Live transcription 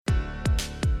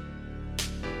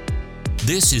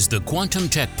This is the Quantum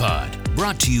Tech Pod,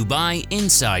 brought to you by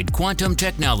Inside Quantum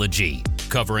Technology,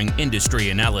 covering industry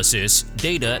analysis,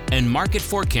 data, and market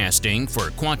forecasting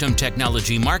for quantum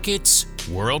technology markets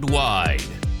worldwide.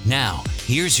 Now,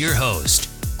 here's your host,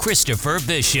 Christopher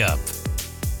Bishop.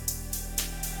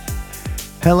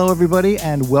 Hello, everybody,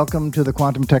 and welcome to the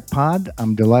Quantum Tech Pod.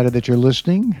 I'm delighted that you're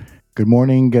listening. Good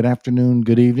morning, good afternoon,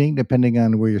 good evening, depending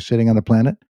on where you're sitting on the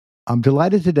planet. I'm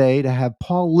delighted today to have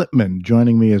Paul Lipman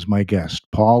joining me as my guest.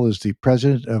 Paul is the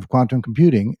president of quantum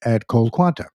computing at Cold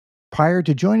Quanta. Prior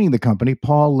to joining the company,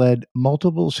 Paul led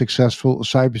multiple successful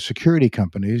cybersecurity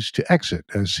companies to exit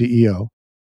as CEO,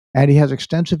 and he has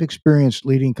extensive experience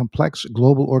leading complex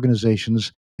global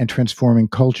organizations and transforming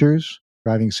cultures,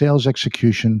 driving sales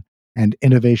execution, and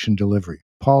innovation delivery.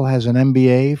 Paul has an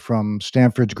MBA from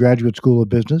Stanford's Graduate School of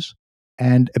Business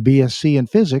and a BSc in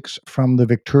physics from the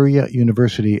Victoria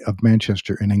University of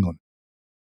Manchester in England.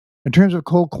 In terms of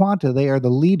Cold Quanta, they are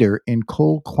the leader in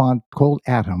cold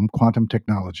atom quantum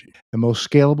technology, the most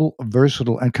scalable,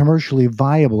 versatile, and commercially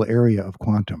viable area of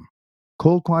quantum.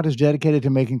 Cold Quanta is dedicated to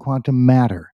making quantum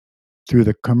matter through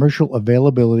the commercial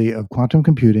availability of quantum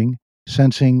computing,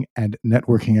 sensing, and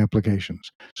networking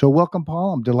applications. So welcome,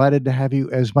 Paul. I'm delighted to have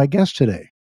you as my guest today.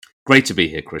 Great to be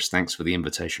here, Chris. Thanks for the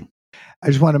invitation. I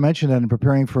just want to mention that in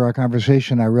preparing for our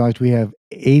conversation, I realized we have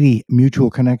 80 mutual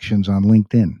connections on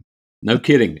LinkedIn. No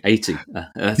kidding, 80.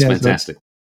 That's fantastic.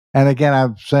 And again,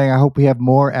 I'm saying I hope we have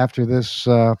more after this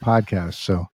podcast.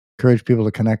 So encourage people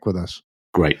to connect with us.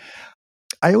 Great.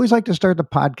 I always like to start the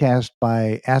podcast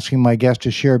by asking my guests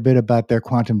to share a bit about their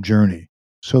quantum journey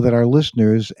so that our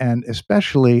listeners, and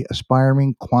especially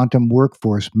aspiring quantum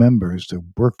workforce members, the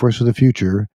workforce of the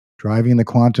future, driving the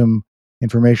quantum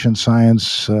information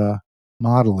science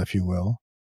model, if you will,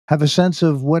 have a sense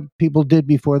of what people did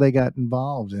before they got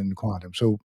involved in quantum.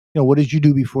 So, what did you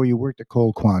do before you worked at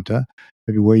Cold Quanta?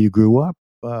 Maybe where you grew up.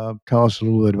 Tell us a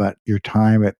little bit about your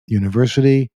time at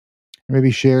university.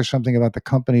 Maybe share something about the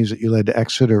companies that you led to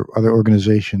exit or other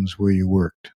organizations where you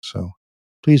worked. So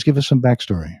please give us some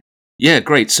backstory. Yeah,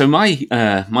 great. So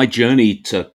my journey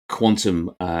to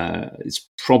quantum is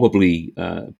probably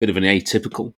a bit of an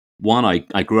atypical one.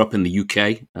 I grew up in the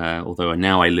UK, although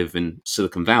now I live in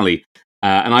Silicon Valley.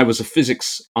 And I was a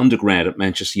physics undergrad at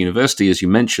Manchester University, as you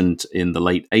mentioned, in the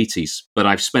late 80s. But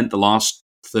I've spent the last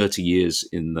 30 years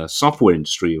in the software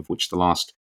industry, of which the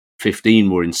last 15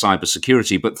 were in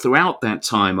cybersecurity. But throughout that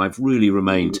time, I've really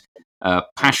remained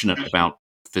passionate about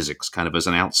physics, kind of as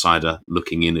an outsider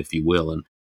looking in, if you will. And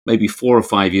maybe 4 or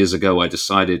 5 years ago, I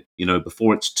decided,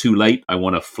 before it's too late, I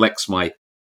want to flex my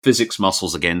physics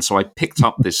muscles again. So I picked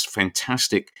up this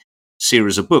fantastic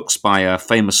series of books by a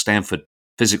famous Stanford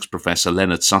physics professor,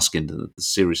 Leonard Susskind. The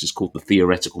series is called The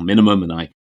Theoretical Minimum, and I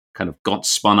kind of got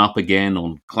spun up again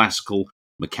on classical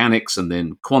mechanics and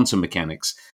then quantum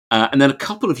mechanics. And then a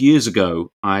couple of years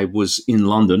ago, I was in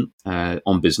London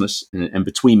on business, and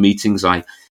between meetings, I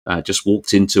just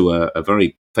walked into a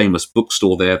very famous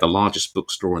bookstore there, the largest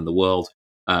bookstore in the world,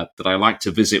 that I like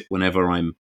to visit whenever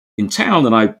I'm in town.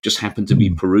 And I just happened to be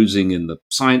perusing in the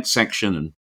science section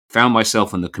and found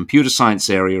myself in the computer science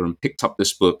area and picked up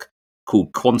this book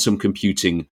called Quantum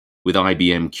Computing with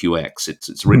IBM QX.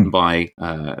 It's written by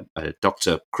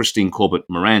Dr. Christine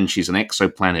Corbett-Moran. She's an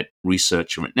exoplanet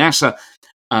researcher at NASA.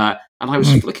 And I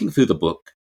was flicking through the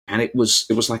book, and it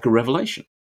was like a revelation.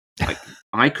 Like,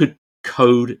 I could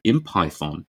code in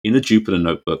Python in a Jupyter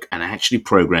notebook and actually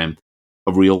program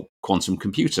a real quantum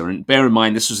computer. And bear in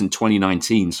mind, this was in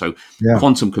 2019, so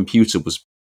quantum computer was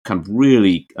kind of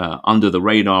really under the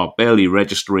radar, barely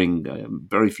registering.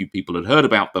 Very few people had heard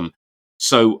about them.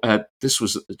 So this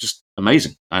was just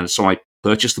amazing. And so I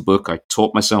purchased the book. I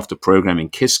taught myself to program in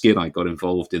Qiskit. I got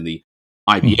involved in the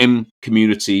IBM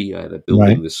community. They're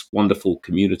building this wonderful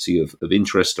community of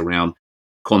interest around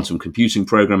quantum computing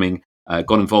programming.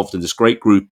 Got involved in this great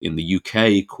group in the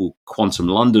UK called Quantum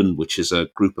London, which is a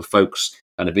group of folks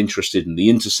kind of interested in the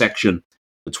intersection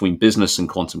between business and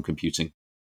quantum computing.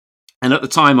 And at the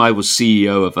time, I was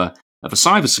CEO of a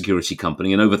cybersecurity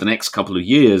company. And over the next couple of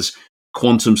years,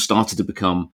 quantum started to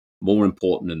become more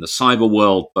important in the cyber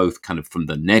world, both kind of from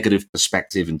the negative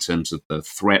perspective in terms of the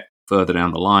threat further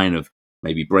down the line of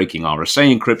maybe breaking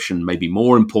RSA encryption, maybe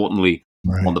more importantly,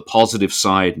 on the positive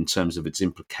side in terms of its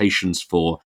implications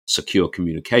for secure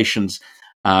communications.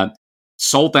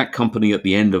 Sold that company at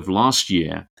the end of last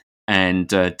year and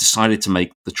decided to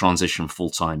make the transition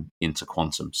full-time into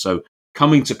quantum. So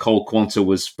coming to Cold Quanta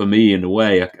was, for me, in a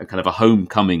way, a kind of a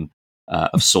homecoming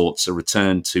of sorts, a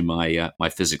return to my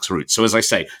physics roots. So as I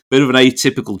say, a bit of an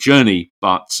atypical journey,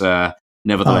 but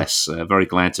nevertheless, very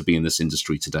glad to be in this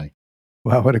industry today.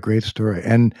 Wow, what a great story.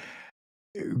 And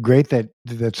great that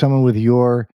someone with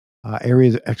your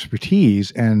areas of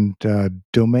expertise and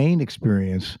domain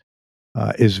experience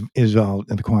is all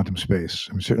in the quantum space.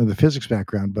 I mean, certainly the physics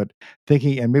background, but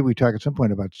thinking, and maybe we talk at some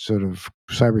point about sort of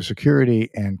cybersecurity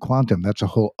and quantum. That's a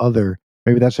whole other.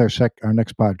 Maybe that's our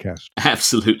next podcast.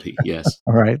 Absolutely, yes.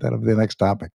 All right, that'll be the next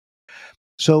topic.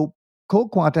 So,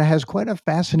 Cold Quanta has quite a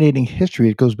fascinating history.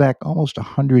 It goes back almost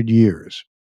 100 years.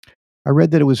 I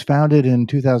read that it was founded in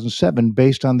 2007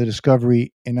 based on the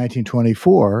discovery in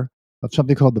 1924 of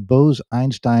something called the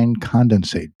Bose-Einstein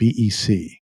condensate,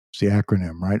 BEC. It's the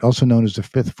acronym, right? Also known as the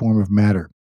fifth form of matter.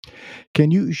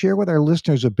 Can you share with our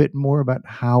listeners a bit more about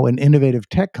how an innovative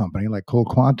tech company like Cold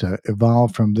Quanta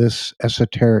evolved from this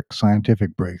esoteric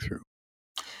scientific breakthrough?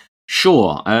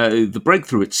 Sure. The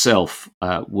breakthrough itself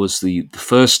was the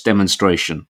first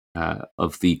demonstration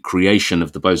of the creation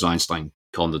of the Bose-Einstein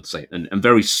condensate, and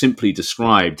very simply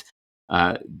described,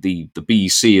 the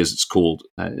BEC, as it's called,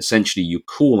 essentially you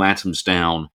cool atoms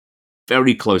down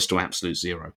very close to absolute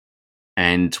zero.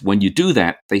 And when you do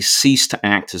that, they cease to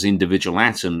act as individual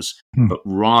atoms, Hmm. but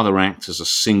rather act as a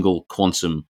single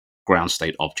quantum ground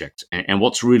state object. And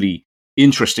what's really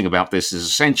interesting about this is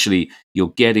essentially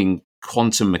you're getting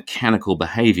quantum mechanical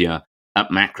behavior at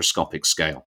macroscopic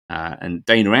scale. And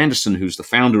Dana Anderson, who's the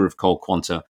founder of Cold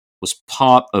Quanta, was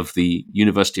part of the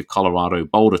University of Colorado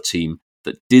Boulder team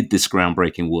that did this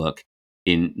groundbreaking work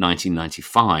in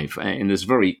 1995. And there's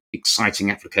very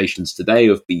exciting applications today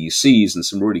of BECs and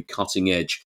some really cutting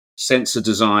edge sensor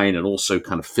design and also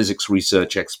kind of physics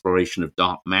research, exploration of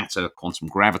dark matter, quantum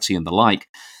gravity, and the like.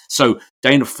 So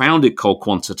Dana founded Cold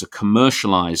Quanta to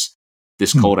commercialize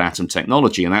this Hmm. cold atom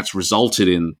technology, and that's resulted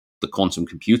in the quantum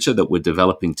computer that we're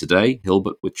developing today,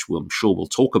 Hilbert, which I'm sure we'll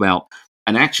talk about.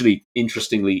 And actually,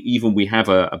 interestingly, even we have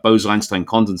a Bose-Einstein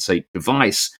condensate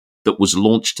device that was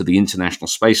launched to the International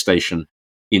Space Station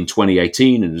in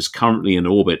 2018 and is currently in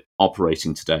orbit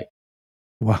operating today.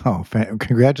 Wow,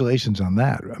 congratulations on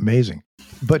that. Amazing.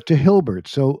 But to Hilbert,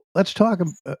 so let's talk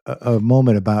a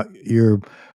moment about your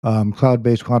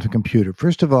cloud-based quantum computer.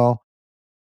 First of all,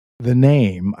 the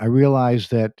name. I realize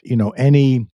that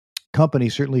any company,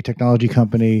 certainly technology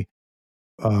company,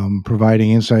 providing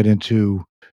insight into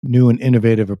new and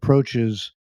innovative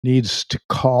approaches, needs to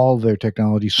call their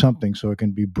technology something so it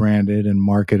can be branded and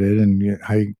marketed, and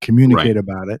how you Right. communicate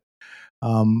about it.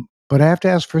 But I have to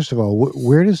ask, first of all,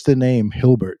 where does the name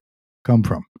Hilbert come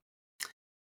from?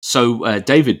 So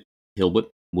David Hilbert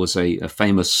was a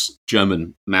famous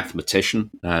German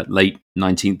mathematician, late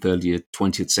 19th, early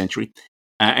 20th century.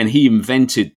 And he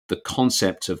invented the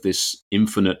concept of this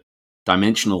infinite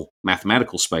dimensional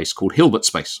mathematical space called Hilbert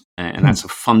space. And Hmm. that's a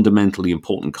fundamentally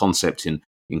important concept in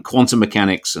quantum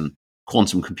mechanics and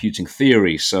quantum computing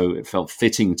theory. So it felt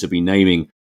fitting to be naming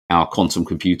our quantum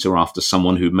computer after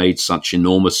someone who made such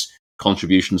enormous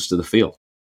contributions to the field.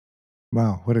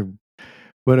 Wow, what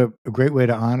a great way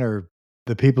to honor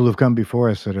the people who've come before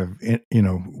us that have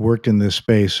worked in this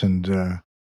space, and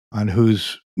on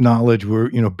whose knowledge we're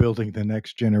building the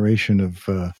next generation of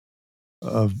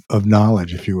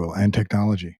knowledge, if you will, and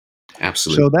technology.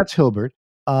 Absolutely. So that's Hilbert.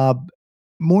 Uh,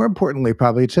 More importantly,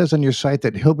 probably, it says on your site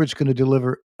that Hilbert's going to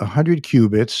deliver 100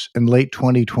 qubits in late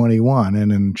 2021.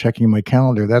 And in checking my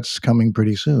calendar, that's coming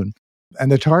pretty soon.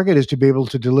 And the target is to be able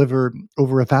to deliver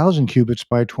over 1,000 qubits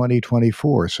by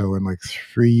 2024. So in like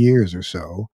 3 years or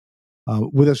so,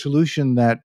 with a solution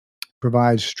that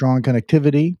provides strong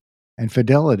connectivity and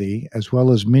fidelity, as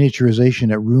well as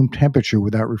miniaturization at room temperature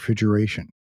without refrigeration.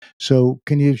 So,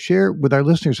 can you share with our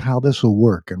listeners how this will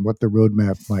work and what the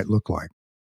roadmap might look like?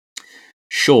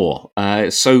 Sure.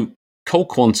 So, Cold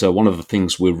Quanta, one of the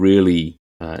things we're really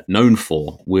known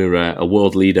for, we're a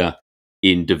world leader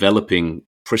in developing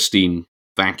pristine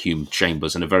vacuum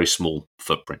chambers in a very small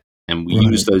footprint. And we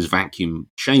use Right. those vacuum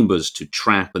chambers to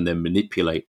trap and then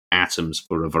manipulate atoms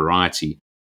for a variety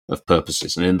of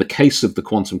purposes. And in the case of the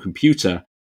quantum computer,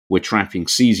 we're trapping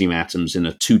cesium atoms in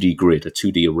a 2D grid, a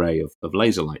 2D array of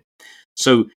laser light.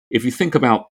 So, if you think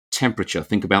about temperature,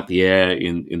 think about the air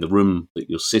in the room that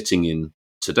you're sitting in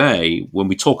today. When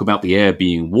we talk about the air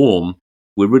being warm,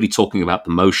 we're really talking about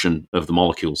the motion of the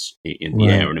molecules in the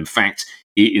air. Right. And in fact,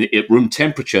 at room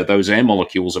temperature, those air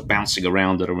molecules are bouncing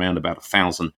around at around about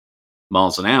 1,000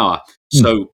 miles an hour. Hmm.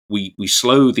 So we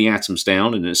slow the atoms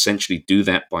down and essentially do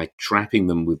that by trapping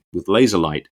them with laser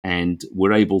light. And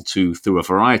we're able to, through a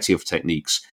variety of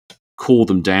techniques, cool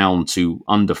them down to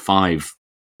under 5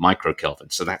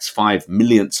 microkelvin. So that's 5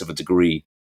 millionths of a degree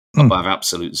Hmm. above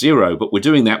absolute zero. But we're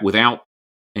doing that without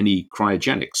any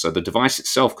cryogenics. So the device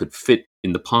itself could fit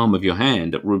in the palm of your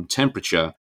hand at room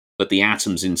temperature, but the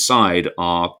atoms inside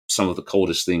are some of the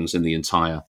coldest things in the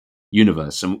entire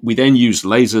universe. And we then use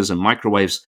lasers and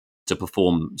microwaves to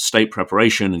perform state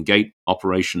preparation and gate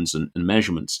operations and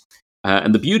measurements.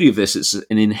 And the beauty of this is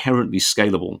an inherently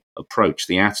scalable approach.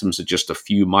 The atoms are just a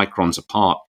few microns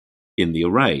apart in the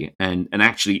array. And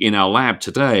actually, in our lab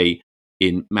today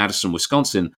in Madison,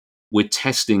 Wisconsin, we're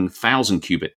testing 1,000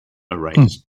 qubit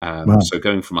arrays. Wow. So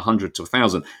going from 100 to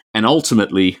 1,000. And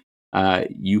ultimately,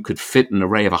 you could fit an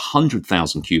array of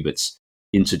 100,000 qubits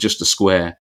into just a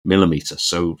square millimeter.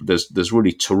 So there's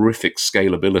really terrific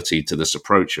scalability to this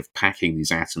approach of packing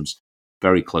these atoms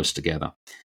very close together.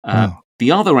 Wow.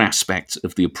 The other aspect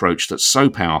of the approach that's so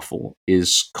powerful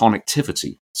is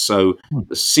connectivity. So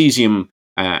the cesium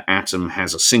atom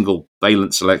has a single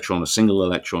valence electron, a single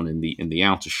electron in the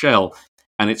outer shell,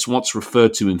 and it's what's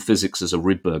referred to in physics as a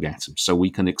Rydberg atom. So we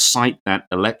can excite that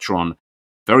electron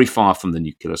very far from the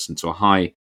nucleus into a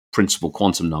high principal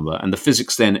quantum number, and the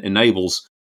physics then enables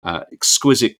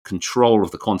exquisite control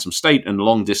of the quantum state and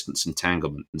long-distance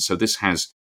entanglement. And so this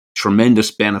has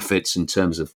tremendous benefits in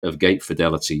terms of gate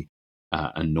fidelity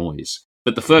and noise.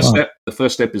 But the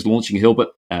first step is launching Hilbert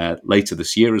later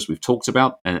this year, as we've talked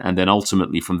about, and then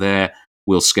ultimately from there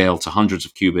we'll scale to hundreds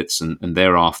of qubits, and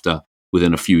thereafter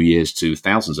within a few years to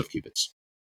thousands of qubits.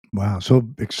 Wow! So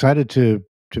excited to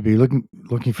be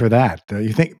looking for that.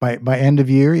 You think by end of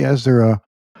year? Is there a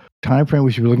time frame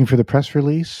we should be looking for the press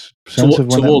release?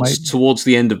 Towards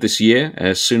the end of this year,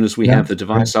 as soon as we have the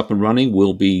device up and running,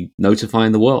 we'll be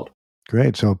notifying the world.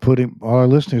 Great. So all our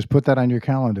listeners, put that on your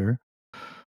calendar.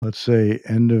 Let's say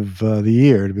end of the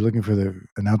year to be looking for the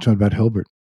announcement about Hilbert.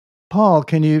 Paul,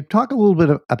 can you talk a little bit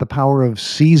about the power of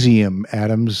cesium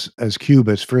atoms as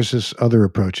qubits versus other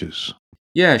approaches?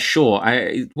 Yeah, sure.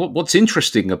 What's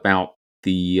interesting about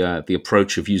the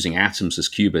approach of using atoms as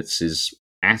qubits is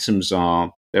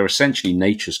they're essentially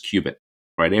nature's qubit,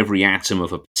 right? Every atom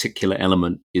of a particular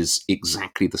element is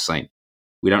exactly the same.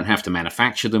 We don't have to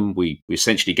manufacture them. We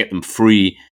essentially get them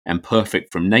free and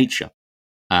perfect from nature.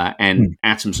 And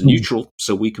atoms are neutral,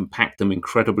 so we can pack them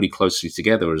incredibly closely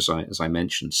together, as I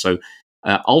mentioned. So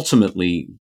ultimately,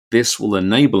 this will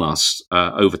enable us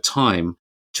over time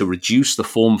to reduce the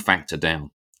form factor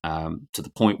down to the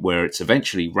point where it's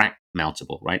eventually rack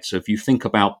mountable, right? So if you think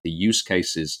about the use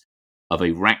cases of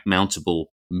a rack mountable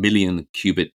million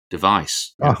qubit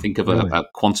device, think of a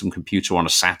quantum computer on a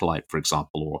satellite, for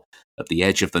example, or at the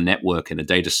edge of the network in a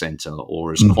data center,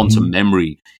 or as quantum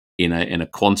memory in a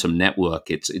quantum network.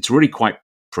 It's really quite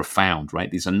profound,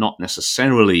 right? These are not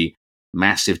necessarily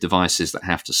massive devices that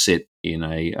have to sit in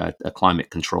a climate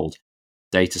controlled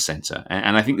data center.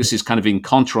 And I think this is kind of in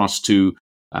contrast to,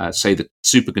 say, the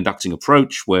superconducting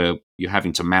approach, where you're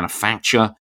having to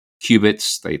manufacture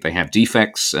qubits. They have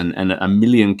defects, and a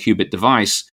million qubit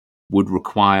device would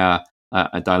require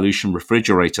a dilution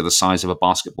refrigerator the size of a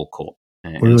basketball court.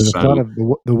 Well, the thought of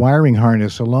the wiring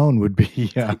harness alone would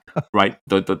be right.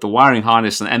 The wiring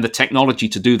harness and the technology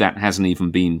to do that hasn't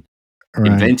even been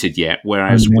invented yet.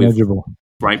 Whereas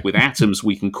with atoms,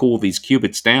 we can cool these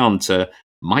qubits down to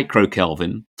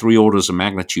microkelvin, 3 orders of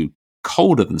magnitude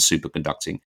colder than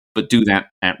superconducting, but do that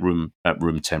at room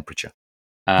temperature.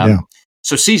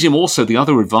 So cesium also, the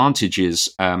other advantage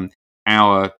is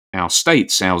our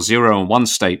states, our 0 and 1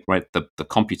 state, right? The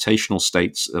computational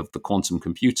states of the quantum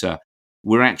computer.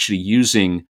 We're actually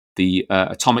using the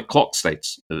atomic clock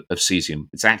states of cesium.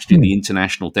 It's actually the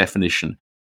international definition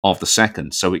of the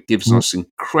second. So it gives us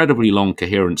incredibly long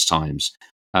coherence times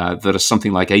that are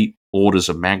something like 8 orders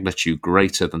of magnitude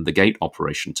greater than the gate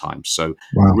operation time. So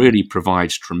it really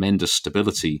provides tremendous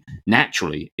stability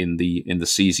naturally in the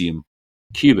cesium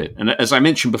qubit. And as I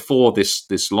mentioned before,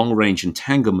 this long-range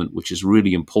entanglement, which is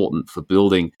really important for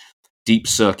building deep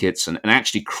circuits and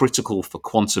actually critical for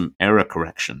quantum error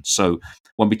correction. So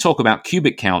when we talk about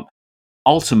qubit count,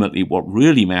 ultimately what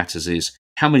really matters is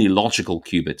how many logical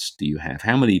qubits do you have?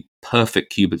 How many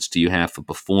perfect qubits do you have for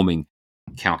performing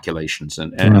calculations?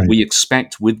 And we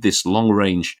expect with this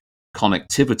long-range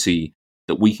connectivity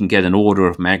that we can get an order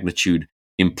of magnitude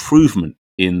improvement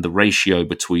in the ratio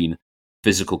between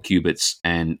physical qubits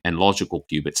and logical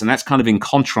qubits. And that's kind of in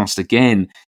contrast again.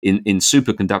 In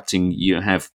superconducting, you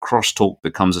have crosstalk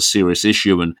becomes a serious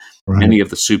issue, and many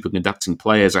of the superconducting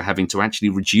players are having to actually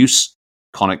reduce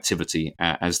connectivity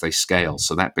as they scale.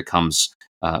 So that becomes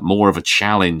more of a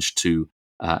challenge to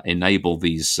enable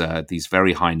these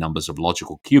very high numbers of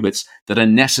logical qubits that are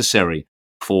necessary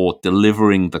for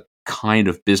delivering the kind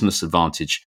of business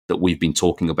advantage that we've been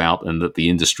talking about and that the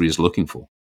industry is looking for.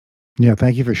 Yeah,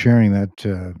 thank you for sharing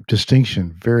that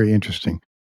distinction. Very interesting.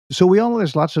 So we all know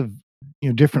there's lots of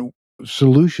different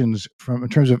solutions in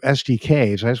terms of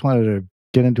SDKs. I just wanted to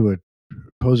get into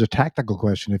pose a tactical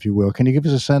question, if you will. Can you give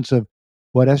us a sense of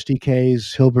what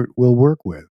SDKs Hilbert will work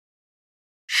with?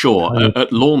 Sure.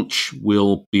 At launch,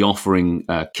 we'll be offering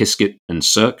Qiskit and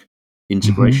Cirq Mm-hmm.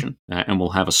 integration, and we'll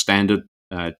have a standard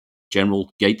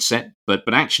general gate set.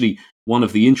 But actually, one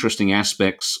of the interesting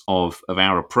aspects of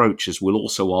our approach is we'll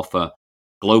also offer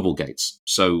global gates,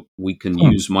 so we can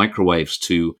use microwaves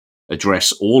to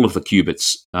address all of the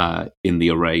qubits in the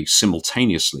array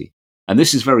simultaneously. And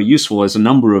this is very useful. There's a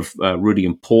number of really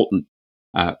important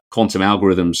quantum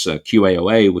algorithms,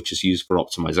 QAOA, which is used for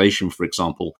optimization, for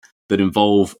example, that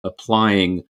involve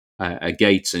applying a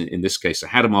gate, in this case, a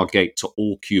Hadamard gate, to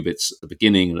all qubits at the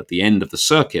beginning and at the end of the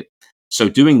circuit. So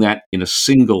doing that in a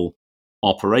single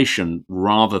operation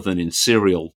rather than in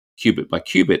serial qubit by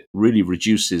qubit really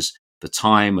reduces the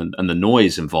time and the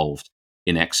noise involved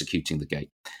in executing the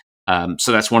gate.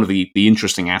 So that's one of the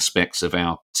interesting aspects of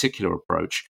our particular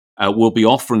approach. We'll be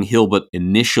offering Hilbert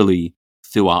initially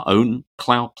through our own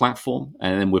cloud platform,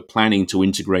 and then we're planning to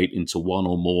integrate into one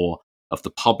or more of the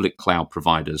public cloud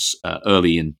providers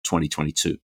early in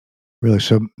 2022. Really?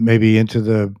 So maybe into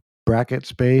the bracket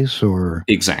space or?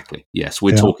 Exactly. Yes.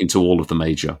 We're Yeah. talking to all of the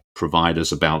major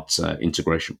providers about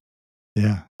integration.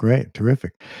 Yeah. Great.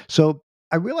 Terrific. So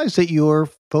I realize that you're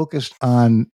focused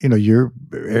on, your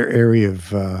area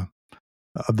of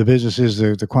the business is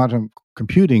the quantum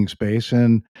computing space.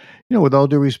 And, with all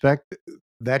due respect,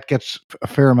 that gets a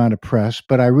fair amount of press.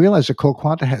 But I realize that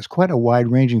CoQuanta has quite a wide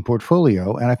ranging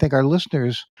portfolio. And I think our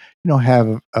listeners,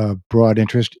 have a broad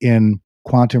interest in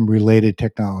quantum related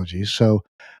technologies. So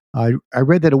I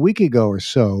read that a week ago or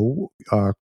so,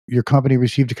 your company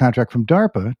received a contract from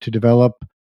DARPA to develop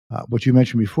what you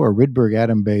mentioned before, a Rydberg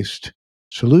atom based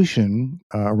solution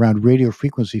around radio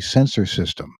frequency sensor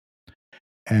system.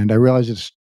 And I realize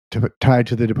it's tied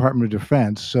to the Department of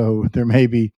Defense, so there may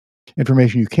be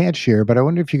information you can't share, but I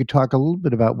wonder if you could talk a little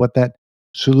bit about what that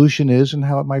solution is and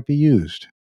how it might be used.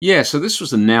 Yeah, so this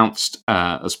was announced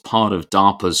as part of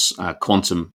DARPA's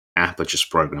Quantum Apertures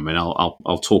program, and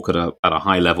I'll talk at a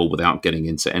high level without getting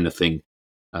into anything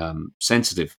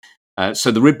sensitive.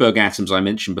 So the Rydberg atoms I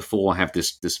mentioned before have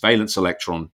this valence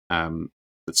electron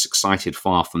that's excited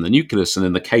far from the nucleus, and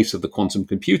in the case of the quantum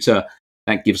computer,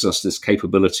 that gives us this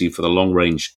capability for the long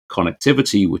range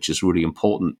connectivity, which is really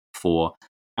important for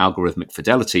algorithmic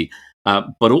fidelity.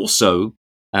 But also,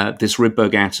 this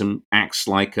Rydberg atom acts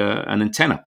like an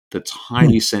antenna that's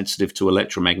highly sensitive to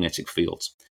electromagnetic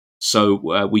fields.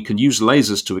 So we can use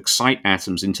lasers to excite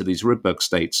atoms into these Rydberg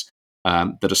states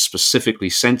that are specifically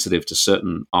sensitive to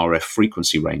certain RF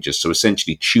frequency ranges. So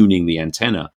essentially tuning the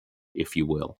antenna, if you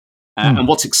will. And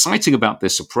what's exciting about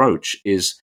this approach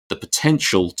is the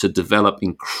potential to develop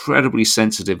incredibly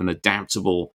sensitive and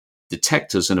adaptable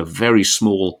detectors in a very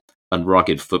small and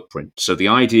rugged footprint. So the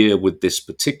idea with this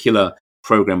particular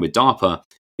program with DARPA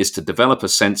is to develop a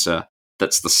sensor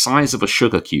that's the size of a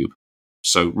sugar cube.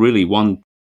 So really one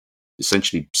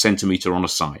essentially centimeter on a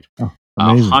side.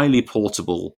 Highly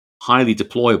portable, highly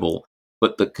deployable,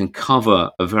 but that can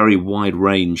cover a very wide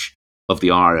range of the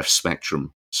RF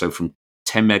spectrum. So from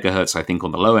 10 megahertz, I think,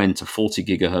 on the low end to 40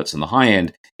 gigahertz on the high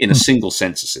end in a single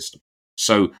sensor system.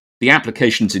 So the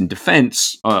applications in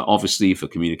defense are obviously for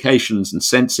communications and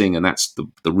sensing, and that's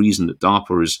the reason that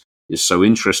DARPA is so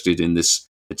interested in this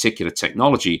particular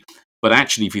technology. But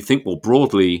actually, if you think more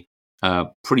broadly,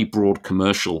 pretty broad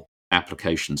commercial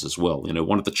applications as well.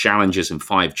 One of the challenges in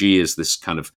 5G is this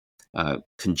kind of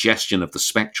congestion of the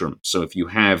spectrum. So if you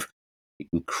have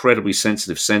incredibly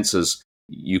sensitive sensors,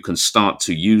 you can start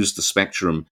to use the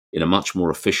spectrum in a much more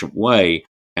efficient way.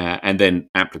 And then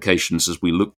applications as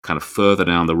we look kind of further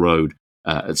down the road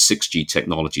at 6G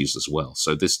technologies as well.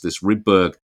 So this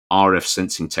Rydberg RF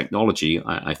sensing technology,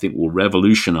 I think, will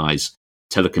revolutionize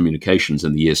telecommunications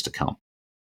in the years to come.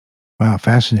 Wow,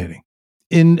 fascinating.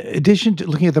 In addition to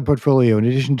looking at the portfolio, in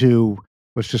addition to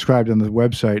what's described on the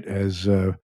website as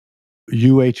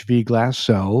UHV glass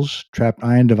cells, trapped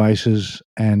ion devices,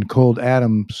 and cold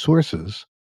atom sources,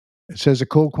 it says that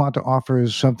CoQuanta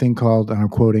offers something called, and I'm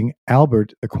quoting,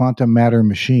 Albert, the quantum matter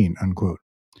machine, unquote.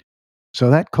 So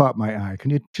that caught my eye.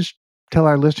 Can you just tell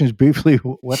our listeners briefly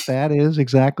what that is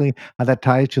exactly, how that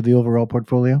ties to the overall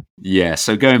portfolio? Yeah,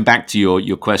 so going back to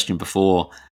your question before,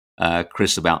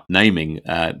 Chris, about naming,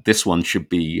 this one should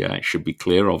be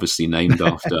clear. Obviously, named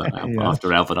after Yes.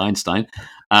 after Albert Einstein.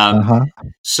 Uh-huh.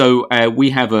 So we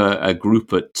have a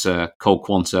group at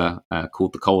CoQuanta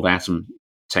called the Cold Atom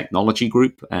Technology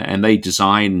Group, and they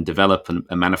design, and develop, and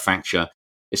manufacture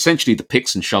essentially the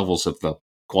picks and shovels of the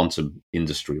quantum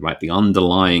industry, right? The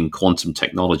underlying quantum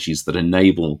technologies that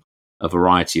enable a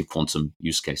variety of quantum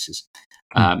use cases.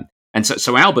 And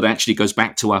so Albert actually goes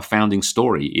back to our founding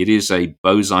story. It is a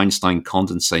Bose-Einstein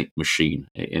condensate machine,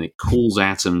 and it cools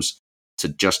atoms to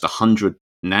just 100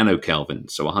 nanokelvin,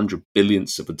 so 100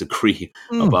 billionths of a degree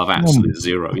above absolute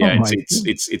zero. Oh Yeah, my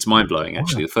goodness. it's mind blowing.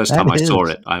 Actually, Wow, the first that time I saw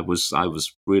is. it, I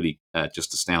was really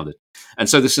just astounded. And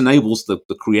so this enables the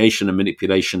creation and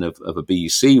manipulation of a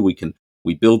BEC.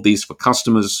 We build these for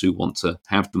customers who want to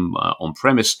have them on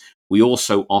premise. We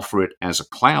also offer it as a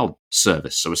cloud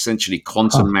service. So essentially Huh.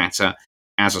 quantum matter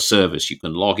as a service. You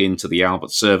can log into the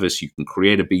Albert service, you can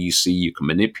create a BEC, you can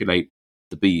manipulate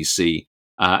the BEC.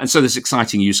 And so there's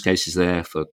exciting use cases there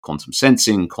for quantum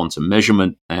sensing, quantum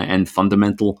measurement, and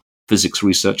fundamental physics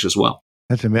research as well.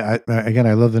 That's amazing. Again,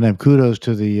 I love the name. Kudos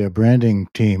to the branding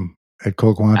team at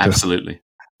CoQuanta, Absolutely.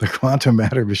 the quantum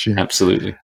matter machine.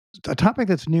 Absolutely. A topic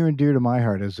that's near and dear to my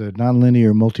heart as a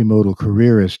nonlinear multimodal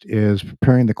careerist is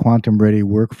preparing the quantum ready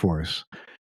workforce.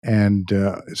 And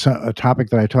it's a topic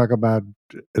that I talk about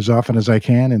as often as I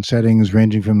can in settings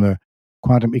ranging from the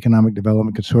Quantum Economic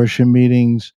Development Consortium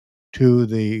meetings to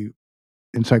the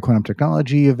Inside Quantum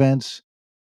Technology events.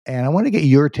 And I want to get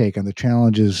your take on the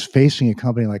challenges facing a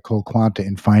company like CoQuanta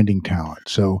in finding talent.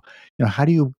 So, how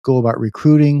do you go about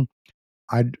recruiting?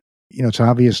 I, it's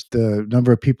obvious the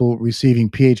number of people receiving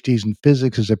PhDs in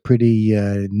physics is a pretty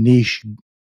niche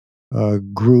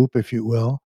group, if you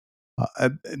will.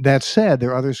 That said,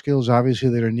 there are other skills obviously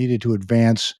that are needed to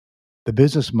advance the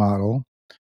business model,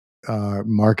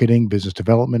 marketing, business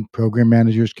development, program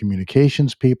managers,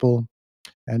 communications people,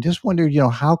 and just wondered,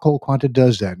 how CoQuanta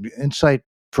does that. Insight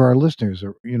for our listeners,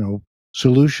 or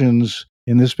solutions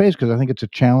in this space, because I think it's a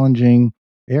challenging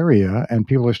area and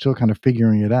people are still kind of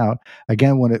figuring it out.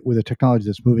 Again, with a technology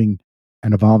that's moving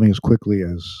and evolving as quickly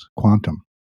as quantum.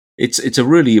 It's a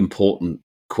really important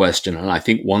question, and I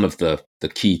think one of the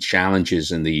key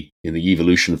challenges in the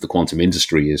evolution of the quantum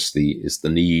industry is the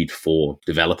need for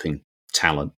developing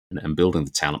talent and building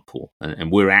the talent pool.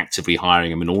 And we're actively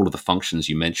hiring. I mean, all of the functions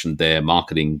you mentioned there: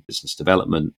 marketing, business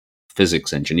development,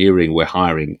 physics, engineering. We're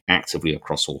hiring actively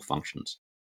across all functions.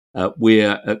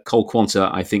 We're at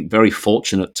CoQuanta, I think, very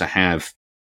fortunate to have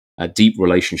deep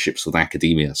relationships with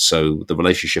academia. So the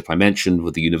relationship I mentioned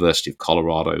with the University of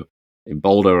Colorado in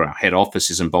Boulder, our head office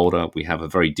is in Boulder. We have a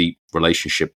very deep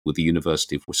relationship with the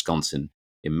University of Wisconsin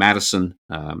in Madison.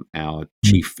 Our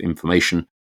chief information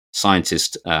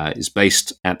scientist is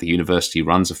based at the university,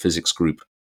 runs a physics group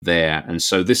there. And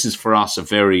so this is for us a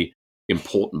very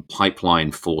important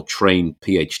pipeline for trained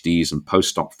PhDs and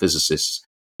postdoc physicists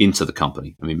into the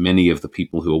company. I mean, many of the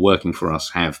people who are working for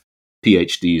us have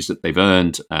PhDs that they've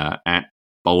earned at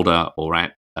Boulder or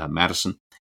at Madison.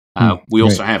 We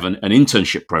also have an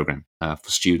internship program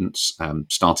for students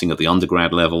starting at the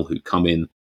undergrad level who come in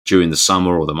during the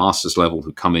summer, or the master's level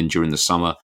who come in during the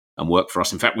summer and work for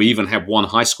us. In fact, we even have one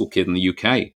high school kid in the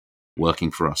UK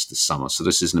working for us this summer. So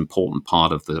this is an important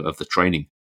part of the training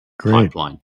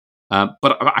pipeline.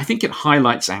 But I think it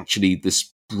highlights actually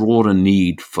this broader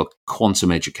need for quantum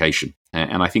education.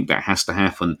 And I think that has to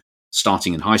happen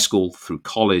starting in high school, through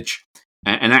college,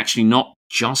 and actually not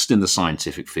just in the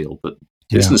scientific field, but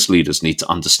business leaders need to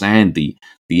understand the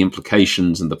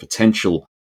implications and the potential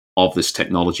of this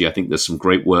technology. I think there's some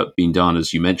great work being done,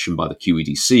 as you mentioned, by the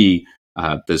QEDC.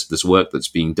 There's work that's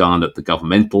being done at the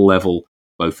governmental level,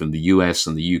 both in the US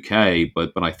and the UK.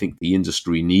 But I think the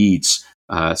industry needs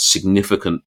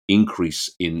significant increase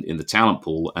in the talent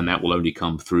pool, and that will only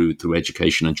come through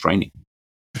education and training.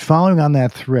 Following on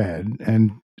that thread,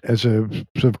 and as a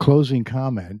sort of closing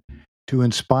comment, to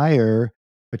inspire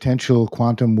potential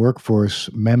quantum workforce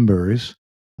members,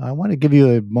 I want to give you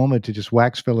a moment to just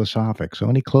wax philosophic. So,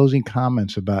 any closing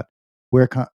comments about where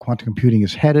quantum computing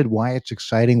is headed, why it's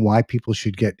exciting, why people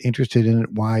should get interested in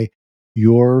it, why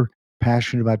you're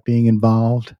passionate about being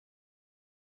involved?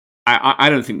 I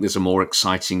don't think there's a more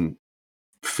exciting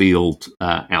field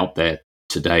out there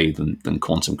today than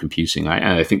quantum computing.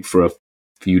 I think for a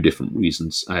few different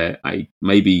reasons. I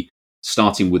maybe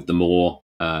starting with the more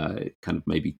kind of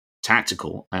maybe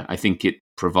tactical. I think it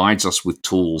provides us with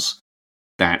tools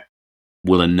that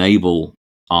will enable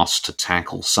us to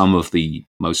tackle some of the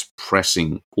most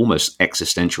pressing, almost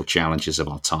existential challenges of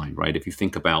our time. Right? If you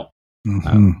think about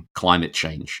climate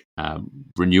change,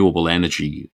 renewable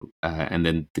energy, and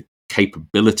then the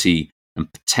capability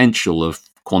and potential of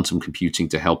quantum computing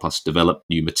to help us develop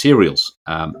new materials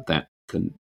that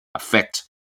can affect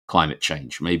climate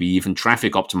change, maybe even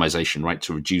traffic optimization, right,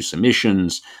 to reduce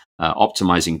emissions,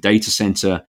 optimizing data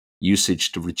center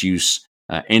usage to reduce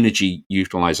energy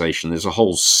utilization. There's a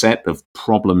whole set of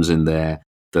problems in there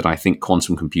that I think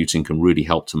quantum computing can really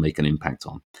help to make an impact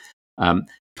on.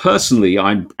 personally,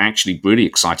 I'm actually really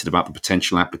excited about the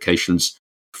potential applications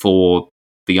for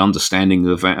the understanding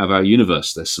of our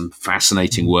universe. There's some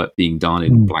fascinating work being done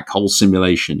in black hole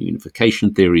simulation,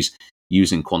 unification theories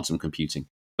using quantum computing.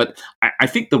 But I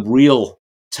think the real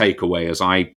takeaway, as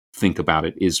I think about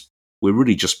it, is we're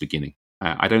really just beginning.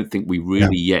 I don't think we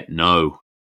really yet know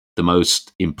the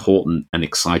most important and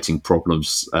exciting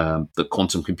problems that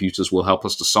quantum computers will help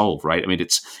us to solve. Right? I mean,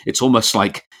 it's almost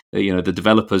like the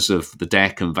developers of the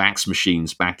DEC and VAX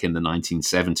machines back in the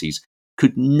 1970s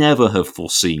could never have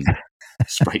foreseen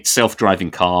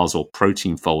self-driving cars or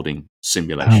protein folding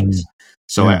simulations.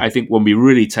 So I think when we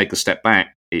really take a step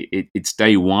back, it's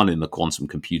day one in the quantum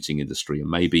computing industry,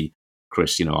 and maybe,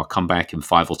 Chris, I'll come back in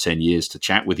 5 or 10 years to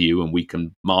chat with you, and we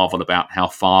can marvel about how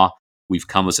far we've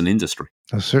come as an industry.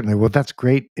 Oh, certainly. Well, that's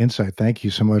great insight. Thank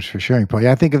you so much for sharing, Paul.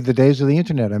 Yeah, I think of the days of the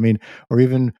internet. I mean, or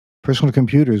even personal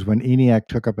computers when ENIAC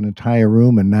took up an entire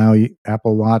room, and now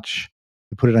Apple Watch,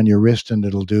 you put it on your wrist and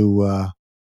it'll do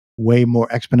way more,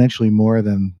 exponentially more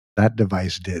than that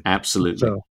device did. Absolutely.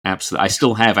 Absolutely. I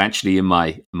still have actually in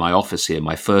my office here,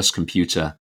 my first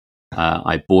computer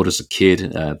I bought as a kid,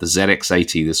 the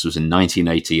ZX80. This was in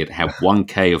 1980. It had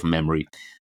 1K of memory.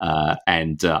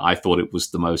 And I thought it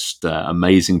was the most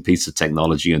amazing piece of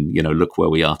technology. And, look where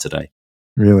we are today.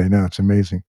 Really? No, it's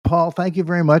amazing. Paul, thank you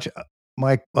very much.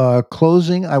 My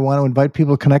closing, I want to invite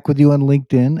people to connect with you on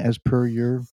LinkedIn as per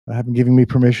your having given me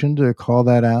permission to call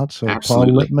that out. So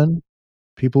Absolutely. Paul Lipman,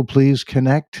 people please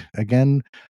connect. Again,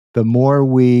 the more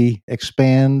we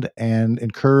expand and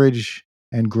encourage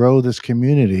and grow this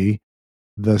community,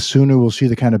 the sooner we'll see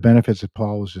the kind of benefits that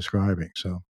Paul was describing. So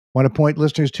I want to point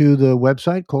listeners to the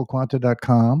website,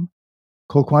 colequanta.com.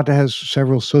 ColeQuanta has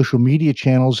several social media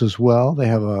channels as well. They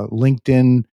have a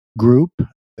LinkedIn group.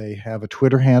 They have a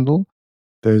Twitter handle.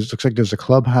 Looks like there's a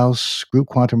Clubhouse group,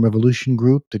 Quantum Revolution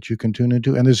group, that you can tune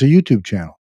into. And there's a YouTube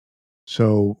channel.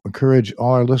 So encourage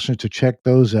all our listeners to check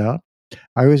those out.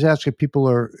 I always ask if people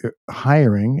are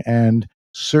hiring, and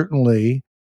certainly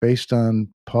based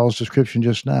on Paul's description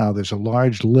just now, there's a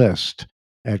large list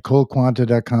at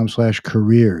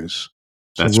colequanta.com/careers.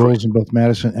 So That's roles right. in both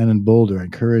Madison and in Boulder. I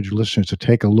encourage listeners to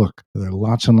take a look. There are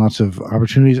lots and lots of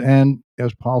opportunities. And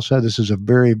as Paul said, this is a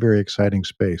very, very exciting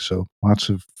space. So lots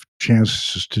of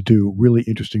chances to do really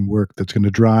interesting work that's going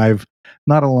to drive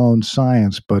not alone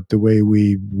science, but the way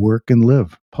we work and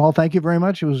live. Paul, thank you very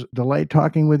much. It was a delight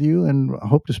talking with you, and I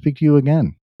hope to speak to you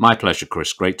again. My pleasure,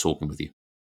 Chris. Great talking with you.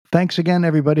 Thanks again,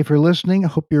 everybody, for listening. I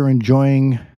hope you're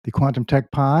enjoying the Quantum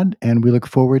Tech Pod, and we look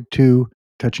forward to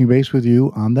touching base with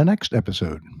you on the next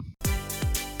episode.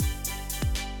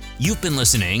 You've been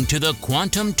listening to the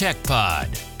Quantum Tech Pod,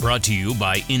 brought to you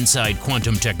by Inside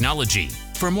Quantum Technology.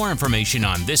 For more information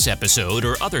on this episode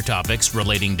or other topics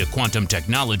relating to quantum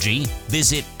technology,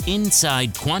 visit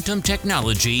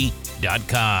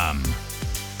InsideQuantumTechnology.com.